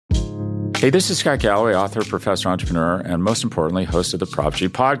Hey, this is Scott Galloway, author, professor, entrepreneur, and most importantly, host of the Prop G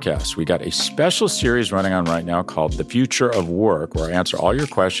podcast. We got a special series running on right now called The Future of Work, where I answer all your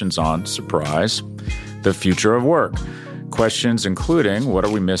questions on, surprise, the future of work. Questions including, what are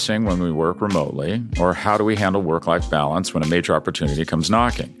we missing when we work remotely? Or how do we handle work-life balance when a major opportunity comes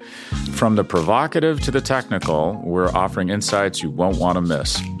knocking? From the provocative to the technical, we're offering insights you won't want to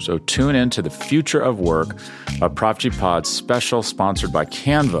miss. So tune in to The Future of Work, a Prop G Pod special sponsored by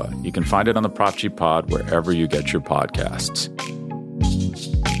Canva. You can find it on the Prop G Pod wherever you get your podcasts.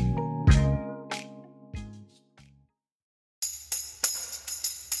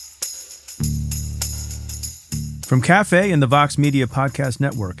 From Cafe and the Vox Media Podcast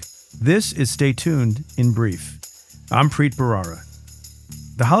Network, this is Stay Tuned in Brief. I'm Preet Bharara.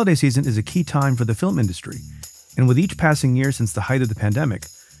 The holiday season is a key time for the film industry, and with each passing year since the height of the pandemic,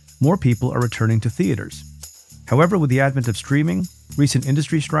 more people are returning to theaters. However, with the advent of streaming, recent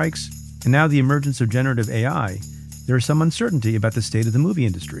industry strikes, and now the emergence of generative AI, there is some uncertainty about the state of the movie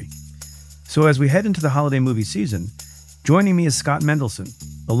industry. So as we head into the holiday movie season, joining me is Scott Mendelson,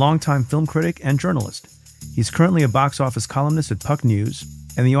 a longtime film critic and journalist. He's currently a box office columnist at Puck News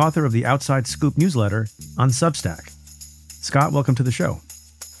and the author of the Outside Scoop newsletter on Substack. Scott, welcome to the show.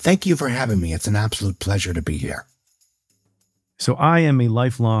 Thank you for having me. It's an absolute pleasure to be here. So I am a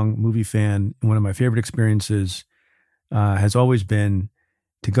lifelong movie fan, and one of my favorite experiences has always been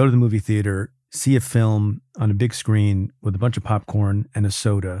to go to the movie theater, see a film on a big screen with a bunch of popcorn and a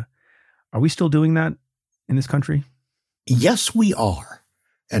soda. Are we still doing that in this country? Yes, we are.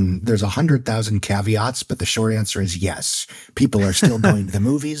 And there's 100,000 caveats, but the short answer is yes. People are still going to the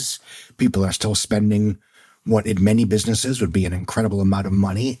movies. People are still spending what in many businesses would be an incredible amount of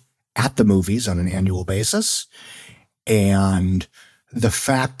money at the movies on an annual basis. And the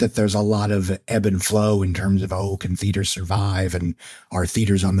fact that there's a lot of ebb and flow in terms of, can theaters survive and are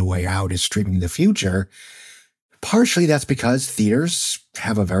theaters on the way out, is streaming the future. Partially that's because theaters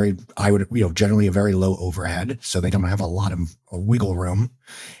have generally a very low overhead, so they don't have a lot of wiggle room,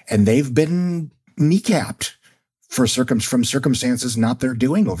 and they've been kneecapped from circumstances not their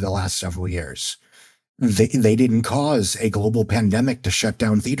doing over the last several years. They didn't cause a global pandemic to shut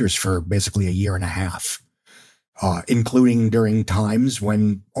down theaters for basically a year and a half, including during times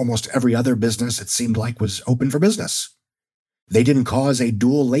when almost every other business, it seemed like, was open for business. They didn't cause a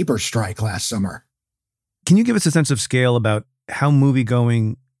dual labor strike last summer. Can you give us a sense of scale about how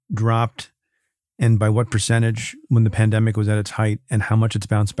movie-going dropped and by what percentage when the pandemic was at its height and how much it's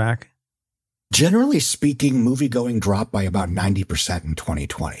bounced back? Generally speaking, movie-going dropped by about 90% in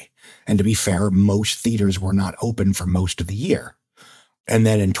 2020. And to be fair, most theaters were not open for most of the year. And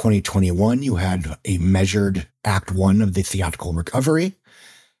then in 2021, you had a measured Act 1 of the theatrical recovery.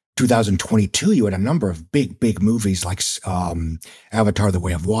 2022, you had a number of big movies like Avatar: The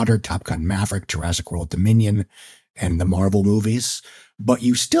Way of Water, Top Gun: Maverick, Jurassic World: Dominion, and the Marvel movies. But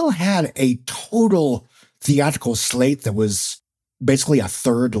you still had a total theatrical slate that was basically a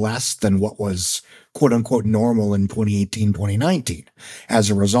third less than what was quote-unquote normal in 2018, 2019. As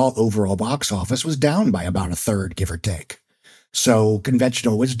a result, overall box office was down by about a third, give or take. So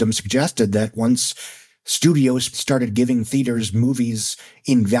conventional wisdom suggested that once studios started giving theaters movies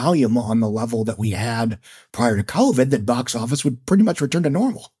in volume on the level that we had prior to COVID, that box office would pretty much return to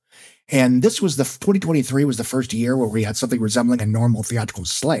normal. And 2023 was the first year where we had something resembling a normal theatrical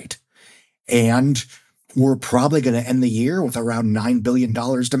slate. And we're probably going to end the year with around $9 billion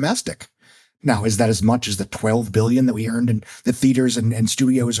domestic. Now, is that as much as the $12 billion that we earned and the theaters and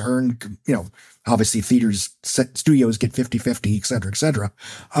studios earned? Obviously studios get 50-50, et cetera, et cetera.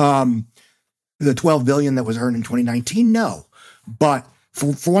 The $12 billion that was earned in 2019, no. But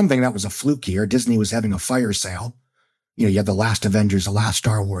for one thing, that was a fluke year. Disney was having a fire sale. You had The Last Avengers, The Last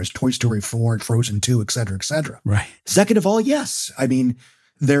Star Wars, Toy Story 4, Frozen 2, et cetera, et cetera. Right. Second of all, yes. I mean,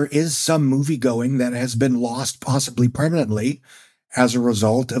 there is some movie going that has been lost possibly permanently as a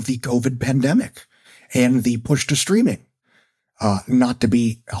result of the COVID pandemic and the push to streaming. Not to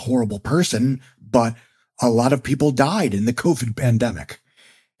be a horrible person, but a lot of people died in the COVID pandemic.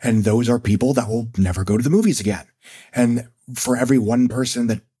 And those are people that will never go to the movies again. And for every one person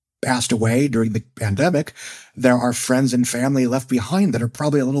that passed away during the pandemic, there are friends and family left behind that are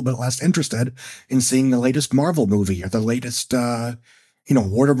probably a little bit less interested in seeing the latest Marvel movie or the latest,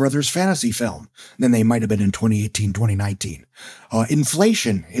 Warner Brothers fantasy film than they might have been in 2018, 2019.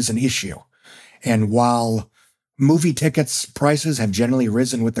 Inflation is an issue. And while movie tickets prices have generally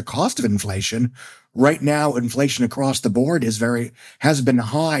risen with the cost of inflation, right now, inflation across the board has been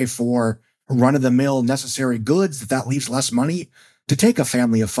high for run-of-the-mill necessary goods. That leaves less money to take a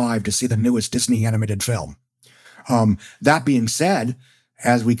family of 5 to see the newest Disney animated film. That being said,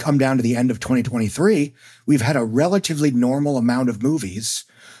 as we come down to the end of 2023, we've had a relatively normal amount of movies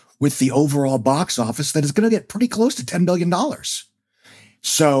with the overall box office that is going to get pretty close to $10 billion.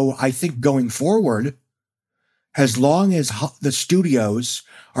 So I think going forward, as long as the studios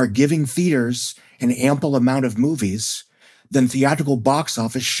are giving theaters an ample amount of movies, then theatrical box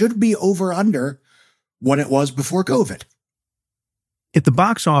office should be over under what it was before COVID. If the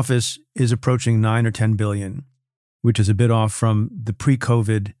box office is approaching 9 or 10 billion, which is a bit off from the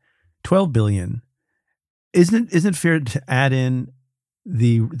pre-COVID 12 billion, isn't it fair to add in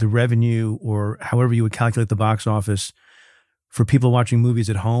the revenue, or however you would calculate the box office for people watching movies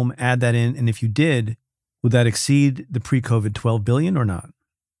at home, add that in? And if you did, would that exceed the pre-COVID 12 billion or not?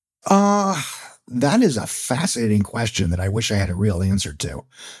 That is a fascinating question that I wish I had a real answer to.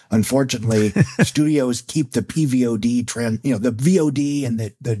 Unfortunately, studios keep the PVOD the VOD and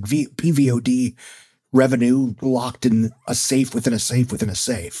the PVOD revenue locked in a safe within a safe within a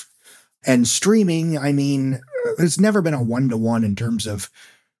safe. And streaming, I mean, there's never been a one-to-one in terms of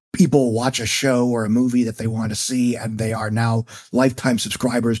people watch a show or a movie that they want to see, and they are now lifetime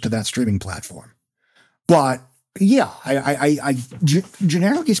subscribers to that streaming platform. But yeah, I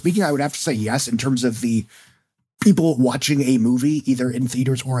generally speaking, I would have to say yes in terms of the people watching a movie either in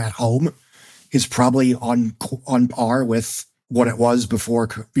theaters or at home is probably on par with what it was before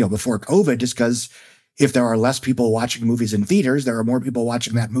COVID. Just because if there are less people watching movies in theaters, there are more people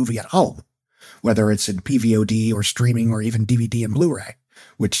watching that movie at home, whether it's in PVOD or streaming or even DVD and Blu-ray,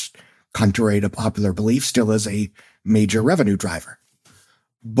 which, contrary to popular belief, still is a major revenue driver.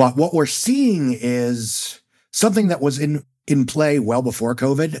 But what we're seeing is something that was in play well before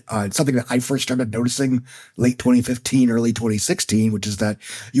COVID. It's something that I first started noticing late 2015, early 2016, which is that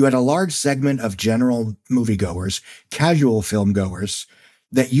you had a large segment of general moviegoers, casual film goers,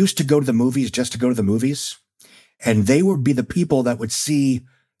 that used to go to the movies just to go to the movies. And they would be the people that would see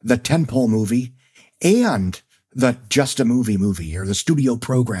the tentpole movie and the just a movie, or the studio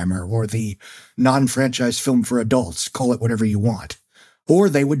programmer, or the non-franchise film for adults, call it whatever you want. Or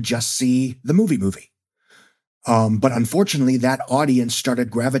they would just see the movie. But unfortunately, that audience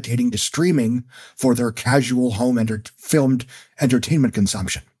started gravitating to streaming for their casual home filmed entertainment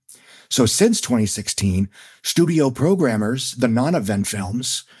consumption. So since 2016, studio programmers, the non-event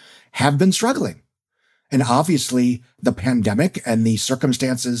films, have been struggling. And obviously, the pandemic and the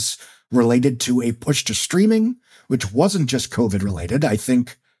circumstances related to a push to streaming, which wasn't just COVID related, I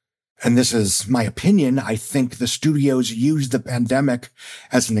think, and this is my opinion, I think the studios used the pandemic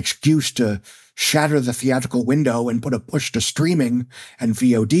as an excuse to shatter the theatrical window and put a push to streaming and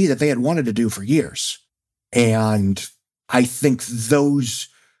VOD that they had wanted to do for years. And I think those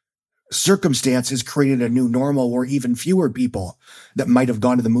circumstances created a new normal where even fewer people that might have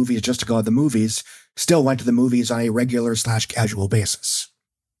gone to the movies just to go to the movies still went to the movies on a regular/casual basis.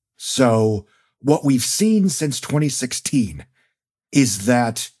 So what we've seen since 2016 is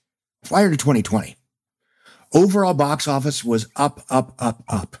that prior to 2020, overall box office was up,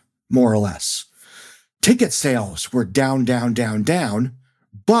 more or less. Ticket sales were down,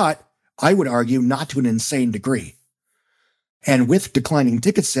 but I would argue not to an insane degree. And with declining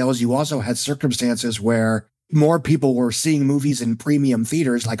ticket sales, you also had circumstances where more people were seeing movies in premium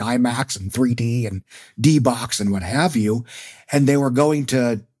theaters like IMAX and 3D and D-Box and what have you, and they were going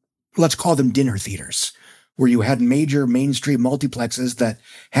to, let's call them dinner theaters, where you had major mainstream multiplexes that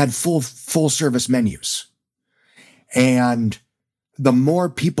had full service menus. And the more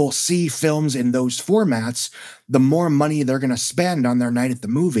people see films in those formats, the more money they're going to spend on their night at the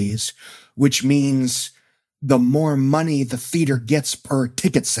movies, which means the more money the theater gets per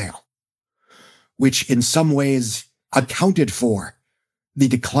ticket sale, which in some ways accounted for the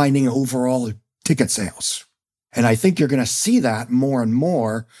declining overall ticket sales. And I think you're going to see that more and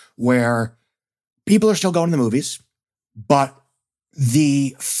more, where people are still going to the movies, but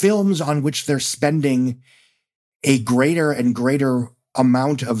the films on which they're spending a greater and greater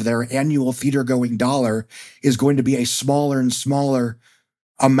amount of their annual theater-going dollar is going to be a smaller and smaller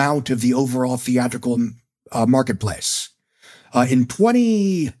amount of the overall theatrical marketplace. In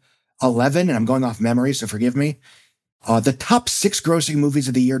 2011, and I'm going off memory, so forgive me, the top 6 grossing movies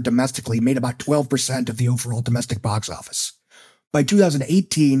of the year domestically made about 12% of the overall domestic box office. By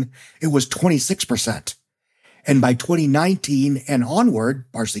 2018, it was 26%. And by 2019 and onward,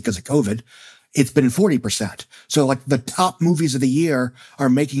 partially because of COVID, it's been 40%. So like the top movies of the year are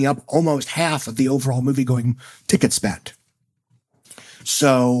making up almost half of the overall movie-going ticket spend.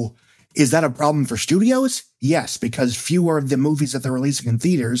 So is that a problem for studios? Yes, because fewer of the movies that they're releasing in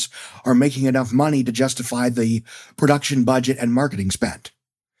theaters are making enough money to justify the production budget and marketing spend.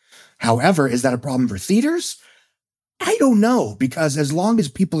 However, is that a problem for theaters? I don't know, because as long as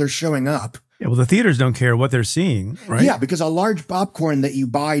people are showing up. Yeah, well, the theaters don't care what they're seeing, right? Yeah, because a large popcorn that you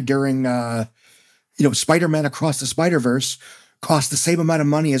buy during, Spider-Man Across the Spider-Verse costs the same amount of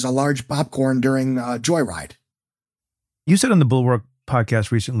money as a large popcorn during Joyride. You said on the Bulwark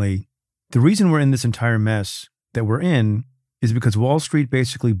podcast recently, the reason we're in this entire mess that we're in is because Wall Street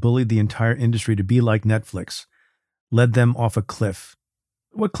basically bullied the entire industry to be like Netflix, led them off a cliff.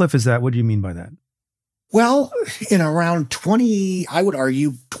 What cliff is that? What do you mean by that? Well, in around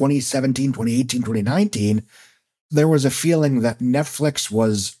 2017, 2018, 2019, there was a feeling that Netflix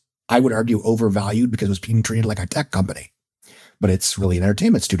was, I would argue, overvalued because it was being treated like a tech company, but it's really an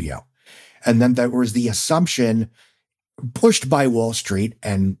entertainment studio. And then there was the assumption pushed by Wall Street,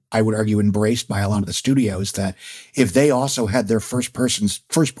 and I would argue embraced by a lot of the studios, that if they also had their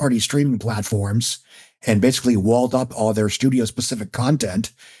first-party streaming platforms and basically walled up all their studio-specific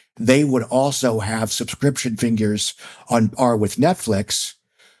content, they would also have subscription figures on par with Netflix,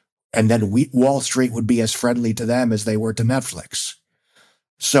 and then Wall Street would be as friendly to them as they were to Netflix.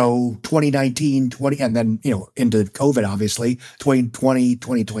 So 2019, and then, into COVID, obviously, 2020,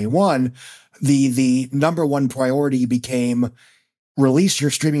 2021, the number one priority became release your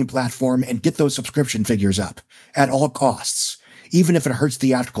streaming platform and get those subscription figures up at all costs, even if it hurts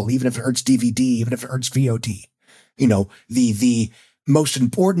theatrical, even if it hurts DVD, even if it hurts VOD. The most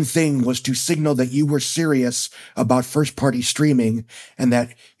important thing was to signal that you were serious about first-party streaming and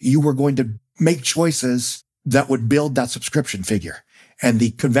that you were going to make choices that would build that subscription figure. And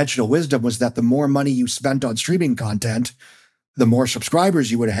the conventional wisdom was that the more money you spent on streaming content, the more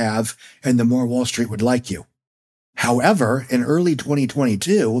subscribers you would have and the more Wall Street would like you. However, in early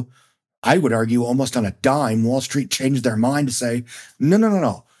 2022, I would argue almost on a dime, Wall Street changed their mind to say,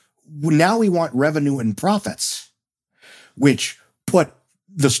 no. Now we want revenue and profits, which put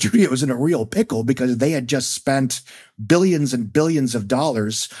the studios in a real pickle because they had just spent billions and billions of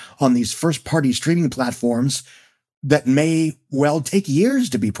dollars on these first-party streaming platforms that may well take years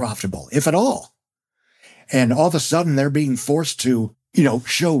to be profitable, if at all. And all of a sudden, they're being forced to,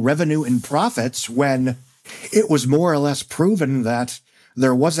 show revenue and profits when it was more or less proven that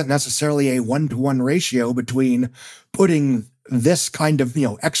there wasn't necessarily a one-to-one ratio between putting this kind of,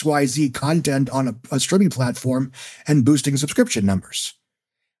 XYZ content on a streaming platform and boosting subscription numbers.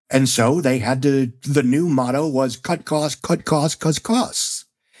 And so they had to, the new motto was cut costs.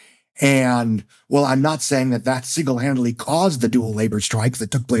 And, well, I'm not saying that single-handedly caused the dual labor strike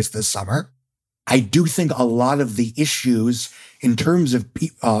that took place this summer. I do think a lot of the issues in terms of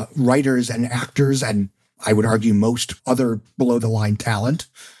writers and actors, and I would argue most other below-the-line talent,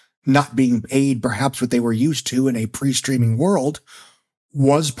 not being paid perhaps what they were used to in a pre-streaming world,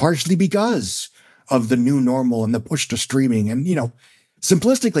 was partially because of the new normal and the push to streaming. And,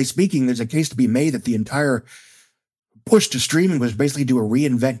 simplistically speaking, there's a case to be made that the entire push to streaming was basically to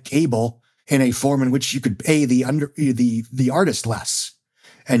reinvent cable in a form in which you could pay the artist less.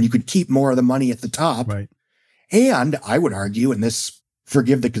 And you could keep more of the money at the top. Right. And I would argue, and this,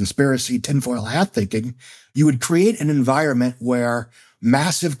 forgive the conspiracy tinfoil hat thinking, you would create an environment where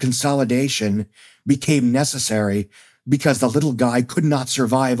massive consolidation became necessary because the little guy could not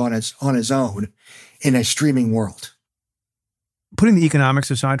survive on his own in a streaming world. Putting the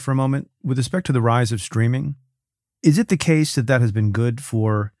economics aside for a moment, with respect to the rise of streaming, is it the case that has been good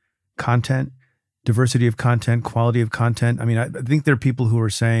for content? Diversity of content, quality of content. I mean, I think there are people who are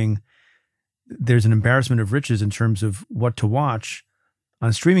saying there's an embarrassment of riches in terms of what to watch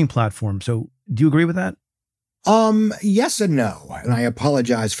on streaming platforms. So do you agree with that? Yes and no. And I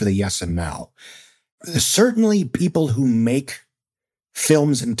apologize for the yes and no. Certainly people who make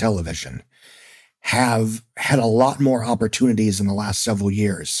films and television have had a lot more opportunities in the last several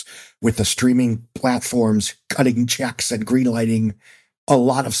years with the streaming platforms cutting checks and greenlighting a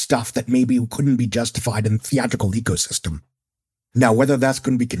lot of stuff that maybe couldn't be justified in the theatrical ecosystem. Now, whether that's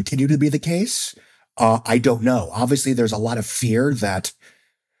going to continue to be the case, I don't know. Obviously, there's a lot of fear that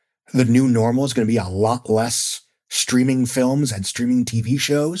the new normal is going to be a lot less streaming films and streaming TV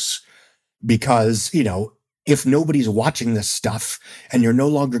shows because, if nobody's watching this stuff and you're no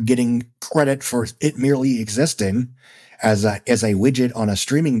longer getting credit for it merely existing as a widget on a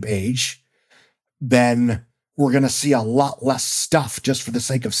streaming page, then we're going to see a lot less stuff just for the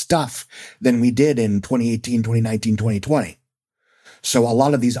sake of stuff than we did in 2018, 2019, 2020. So a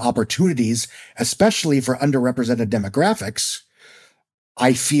lot of these opportunities, especially for underrepresented demographics,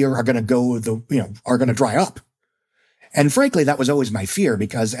 I fear are going to are going to dry up. And frankly, that was always my fear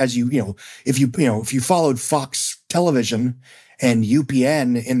because if you followed Fox Television and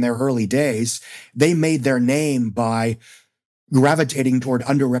UPN in their early days, they made their name by gravitating toward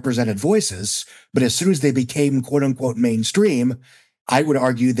underrepresented voices. But as soon as they became quote unquote mainstream, I would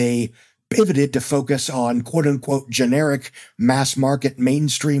argue they pivoted to focus on quote unquote generic mass market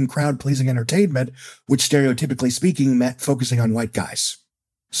mainstream crowd pleasing entertainment, which stereotypically speaking meant focusing on white guys.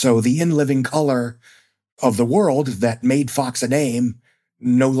 So the in living color of the world that made Fox a name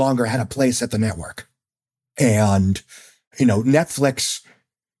no longer had a place at the network. And, Netflix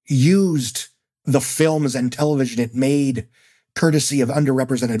used the films and television it made courtesy of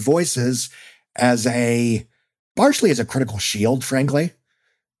underrepresented voices partially as a critical shield, frankly.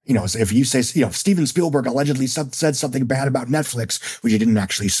 If you say, if Steven Spielberg allegedly said something bad about Netflix, which he didn't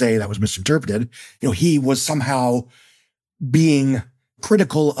actually say, that was misinterpreted, he was somehow being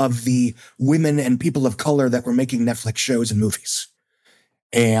critical of the women and people of color that were making Netflix shows and movies.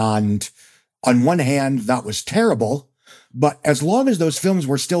 And on one hand, that was terrible, but as long as those films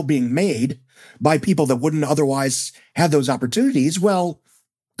were still being made by people that wouldn't otherwise have those opportunities, well,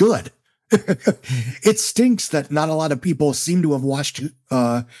 good. It stinks that not a lot of people seem to have watched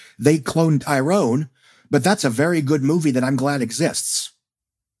They Cloned Tyrone, but that's a very good movie that I'm glad exists.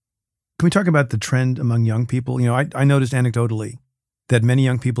 Can we talk about the trend among young people? I noticed anecdotally that many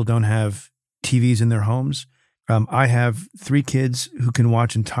young people don't have TVs in their homes. I have 3 kids who can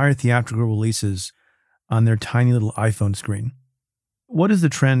watch entire theatrical releases on their tiny little iPhone screen. What is the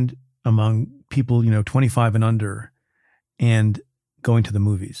trend among people, 25 and under and going to the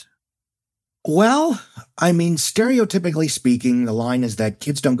movies? Well, stereotypically speaking, the line is that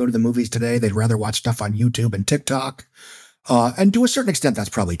kids don't go to the movies today. They'd rather watch stuff on YouTube and TikTok. And to a certain extent, that's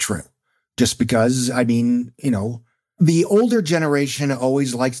probably true. Just because, the older generation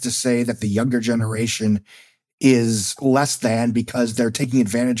always likes to say that the younger generation is less than because they're taking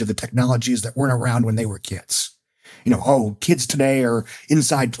advantage of the technologies that weren't around when they were kids. Kids today are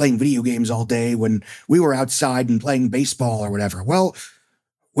inside playing video games all day when we were outside and playing baseball or whatever. Well,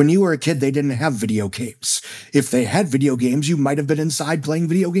 when you were a kid, they didn't have video games. If they had video games, you might have been inside playing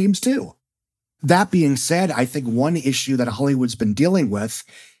video games too. That being said, I think one issue that Hollywood's been dealing with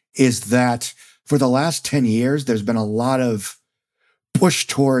is that for the last 10 years, there's been a lot of push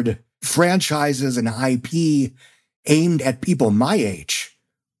toward franchises and IP aimed at people my age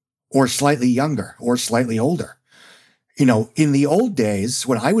or slightly younger or slightly older. In the old days,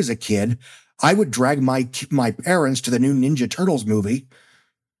 when I was a kid, I would drag my parents to the new Ninja Turtles movie,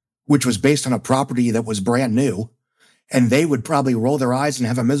 which was based on a property that was brand new, and they would probably roll their eyes and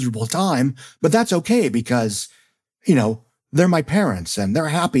have a miserable time, but that's okay because, they're my parents and they're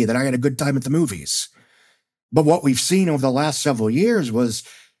happy that I had a good time at the movies. But what we've seen over the last several years was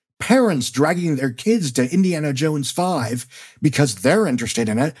parents dragging their kids to Indiana Jones 5 because they're interested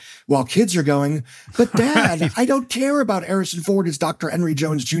in it, while kids are going, but Dad, right. I don't care about Harrison Ford as Dr. Henry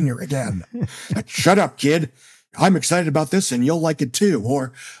Jones Jr. again. Shut up, kid. I'm excited about this and you'll like it too.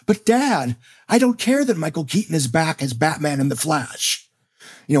 Or, but Dad, I don't care that Michael Keaton is back as Batman in The Flash.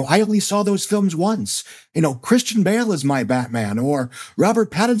 I only saw those films once. Christian Bale is my Batman or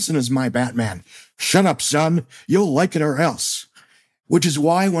Robert Pattinson is my Batman. Shut up, son. You'll like it or else. Which is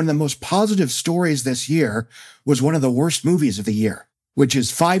why one of the most positive stories this year was one of the worst movies of the year, which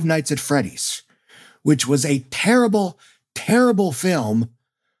is Five Nights at Freddy's, which was a terrible, terrible film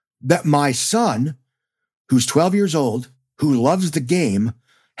that my son, who's 12 years old, who loves the game,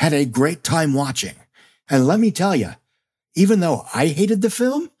 had a great time watching. And let me tell you, even though I hated the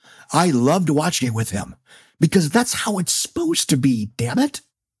film, I loved watching it with him because that's how it's supposed to be, damn it.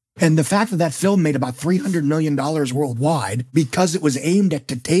 And the fact that that film made about $300 million worldwide because it was aimed at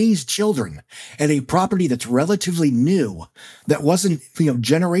today's children and a property that's relatively new, that wasn't,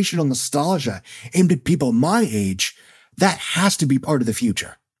 generational nostalgia aimed at people my age, that has to be part of the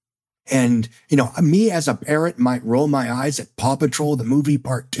future. And, me as a parent might roll my eyes at Paw Patrol, the movie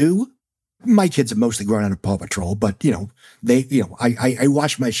Part 2. My kids have mostly grown out of Paw Patrol, but, I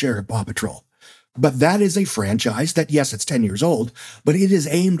watch my share of Paw Patrol. But that is a franchise that, yes, it's 10 years old, but it is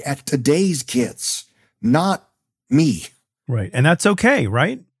aimed at today's kids, not me. Right. And that's okay,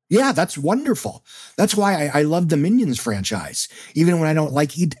 right? Yeah, that's wonderful. That's why I love the Minions franchise, even when I don't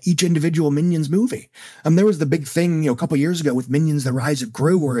like each individual Minions movie. There was the big thing, a couple years ago with Minions: The Rise of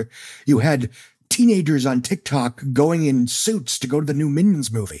Gru, where you had teenagers on TikTok going in suits to go to the new Minions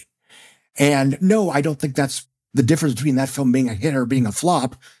movie. And no, I don't think that's the difference between that film being a hit or being a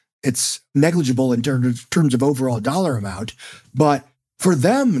flop. It's negligible in terms of overall dollar amount. But for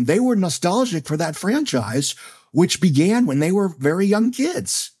them, they were nostalgic for that franchise, which began when they were very young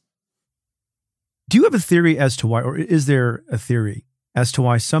kids. Do you have a theory as to why, or is there a theory as to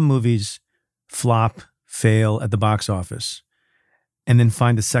why some movies flop, fail at the box office, and then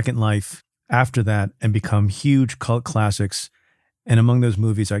find a second life after that and become huge cult classics And among those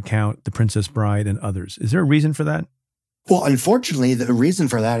movies, I count The Princess Bride and others. Is there a reason for that? Well, unfortunately, the reason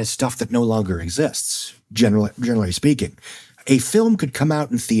for that is stuff that no longer exists, generally speaking. A film could come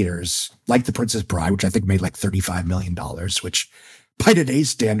out in theaters, like The Princess Bride, which I think made like $35 million, which by today's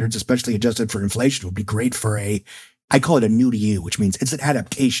standards, especially adjusted for inflation, would be great for I call it a new to you, which means it's an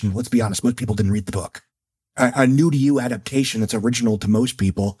adaptation. Let's be honest, most people didn't read the book. A new to you adaptation that's original to most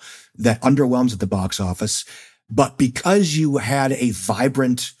people that underwhelms at the box office. But because you had a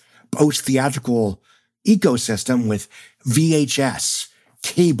vibrant post-theatrical ecosystem with VHS,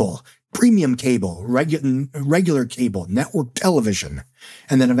 cable, premium cable, regular cable, network television,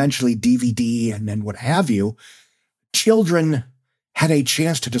 and then eventually DVD and then what have you, children had a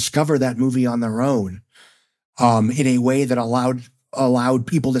chance to discover that movie on their own in a way that allowed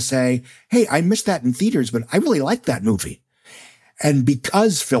people to say, hey, I missed that in theaters, but I really liked that movie. And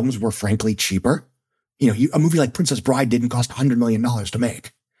because films were frankly cheaper, a movie like Princess Bride didn't cost $100 million to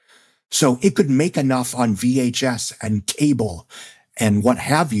make. So it could make enough on VHS and cable and what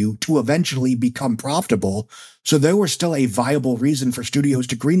have you to eventually become profitable. So there was still a viable reason for studios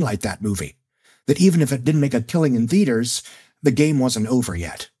to greenlight that movie. That even if it didn't make a killing in theaters, the game wasn't over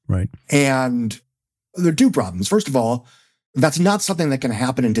yet. Right. And there are two problems. First of all, that's not something that can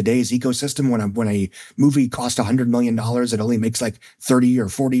happen in today's ecosystem. When a movie costs $100 million, it only makes like 30 or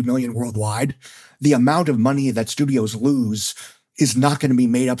 40 million worldwide. The amount of money that studios lose is not going to be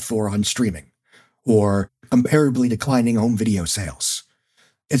made up for on streaming or comparably declining home video sales.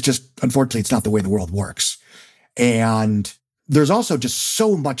 It's just, unfortunately, it's not the way the world works. And there's also just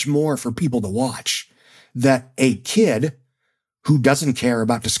so much more for people to watch that a kid who doesn't care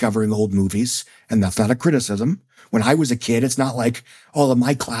about discovering old movies, and that's not a criticism. When I was a kid, it's not like all of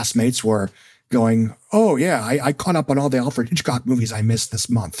my classmates were going, oh yeah, I caught up on all the Alfred Hitchcock movies I missed this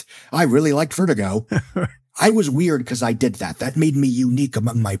month. I really liked Vertigo. I was weird because I did that. That made me unique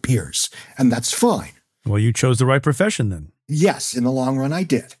among my peers, and that's fine. Well, you chose the right profession then. Yes, in the long run, I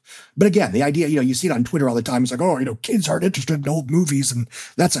did. But again, the idea, you see it on Twitter all the time. It's like, oh, kids aren't interested in old movies, and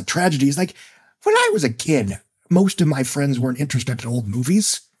that's a tragedy. It's like, when I was a kid, most of my friends weren't interested in old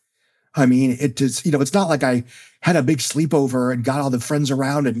movies. I mean, it's not like I had a big sleepover and got all the friends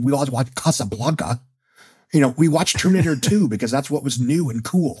around and we all watched Casablanca. We watched Terminator 2 because that's what was new and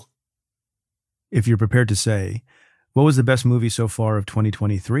cool. If you're prepared to say, what was the best movie so far of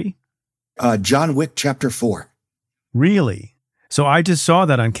 2023? John Wick Chapter 4. Really? So I just saw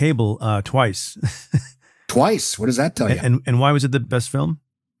that on cable twice. Twice? What does that tell you? And why was it the best film?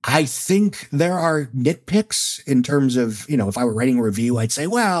 I think there are nitpicks in terms of, if I were writing a review, I'd say,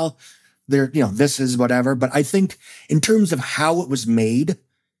 well, this is whatever. But I think in terms of how it was made,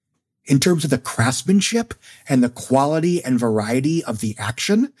 in terms of the craftsmanship and the quality and variety of the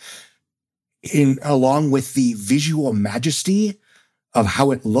action, along with the visual majesty of how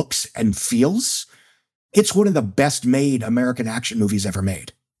it looks and feels, it's one of the best made American action movies ever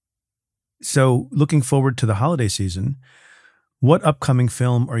made. So looking forward to the holiday season, what upcoming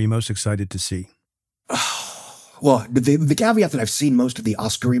film are you most excited to see? Well, the caveat that I've seen most of the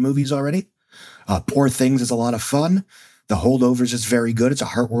Oscar-y movies already. Poor Things is a lot of fun. The Holdovers is very good. It's a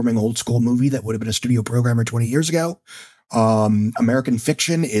heartwarming old school movie that would have been a studio programmer 20 years ago. American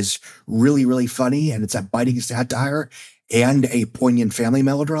Fiction is really, really funny, and it's a biting satire and a poignant family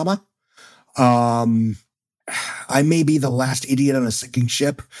melodrama. I may be the last idiot on a sinking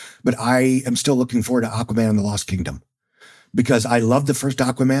ship, but I am still looking forward to Aquaman and the Lost Kingdom because I love the first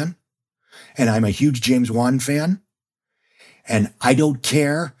Aquaman and I'm a huge James Wan fan. And I don't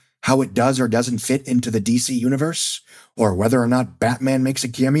care how it does or doesn't fit into the DC universe or whether or not Batman makes a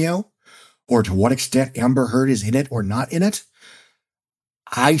cameo or to what extent Amber Heard is in it or not in it.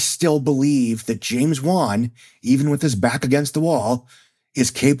 I still believe that James Wan, even with his back against the wall, is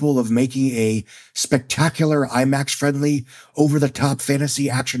capable of making a spectacular, IMAX-friendly, over-the-top fantasy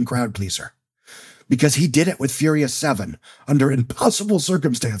action crowd pleaser. Because he did it with Furious 7 under impossible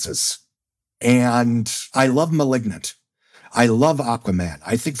circumstances. And I love Malignant. I love Aquaman.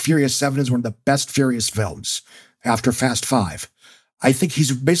 I think Furious 7 is one of the best Furious films after Fast 5. I think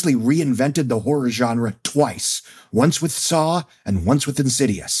he's basically reinvented the horror genre twice, once with Saw and once with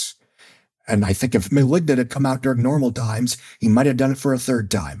Insidious. And I think if Malignant had come out during normal times, he might have done it for a third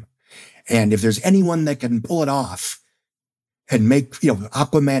time. And if there's anyone that can pull it off and make,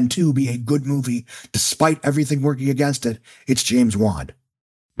 Aquaman 2 be a good movie, despite everything working against it, it's James Wan.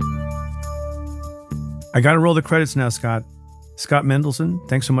 I got to roll the credits now, Scott. Scott Mendelson,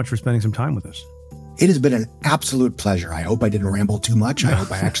 thanks so much for spending some time with us. It has been an absolute pleasure. I hope I didn't ramble too much. I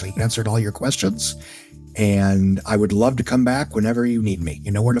hope I actually answered all your questions. And I would love to come back whenever you need me.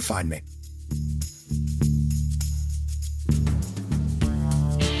 You know where to find me.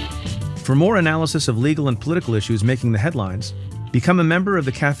 For more analysis of legal and political issues making the headlines, become a member of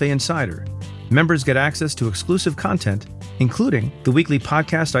the Cafe Insider. Members get access to exclusive content, including the weekly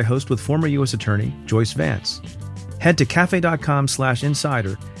podcast I host with former U.S. Attorney Joyce Vance. Head to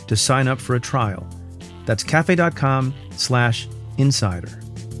cafe.com/insider to sign up for a trial. That's cafe.com/insider.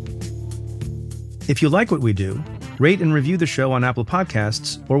 If you like what we do, rate and review the show on Apple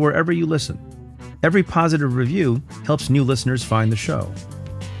Podcasts or wherever you listen. Every positive review helps new listeners find the show.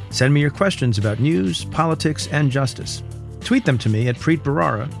 Send me your questions about news, politics, and justice. Tweet them to me at Preet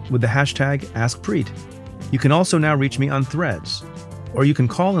Bharara with the hashtag AskPreet. You can also now reach me on Threads, or you can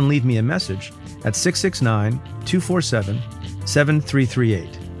call and leave me a message at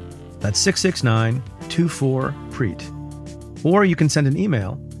 669-247-7338. That's 669-24-PREET. Or you can send an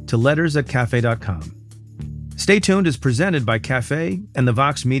email to letters@cafe.com. Stay Tuned is presented by Cafe and the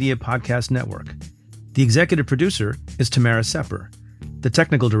Vox Media Podcast Network. The executive producer is Tamara Sepper. The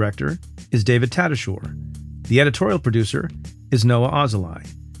technical director is David Tadashore. The editorial producer is Noah Ozalai.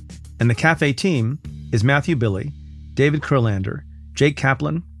 And the Cafe team is Matthew Billy, David Kurlander, Jake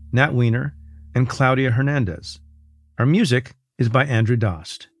Kaplan, Nat Weiner, and Claudia Hernandez. Our music is by Andrew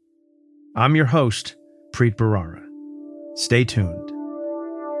Dost. I'm your host, Preet Bharara. Stay tuned.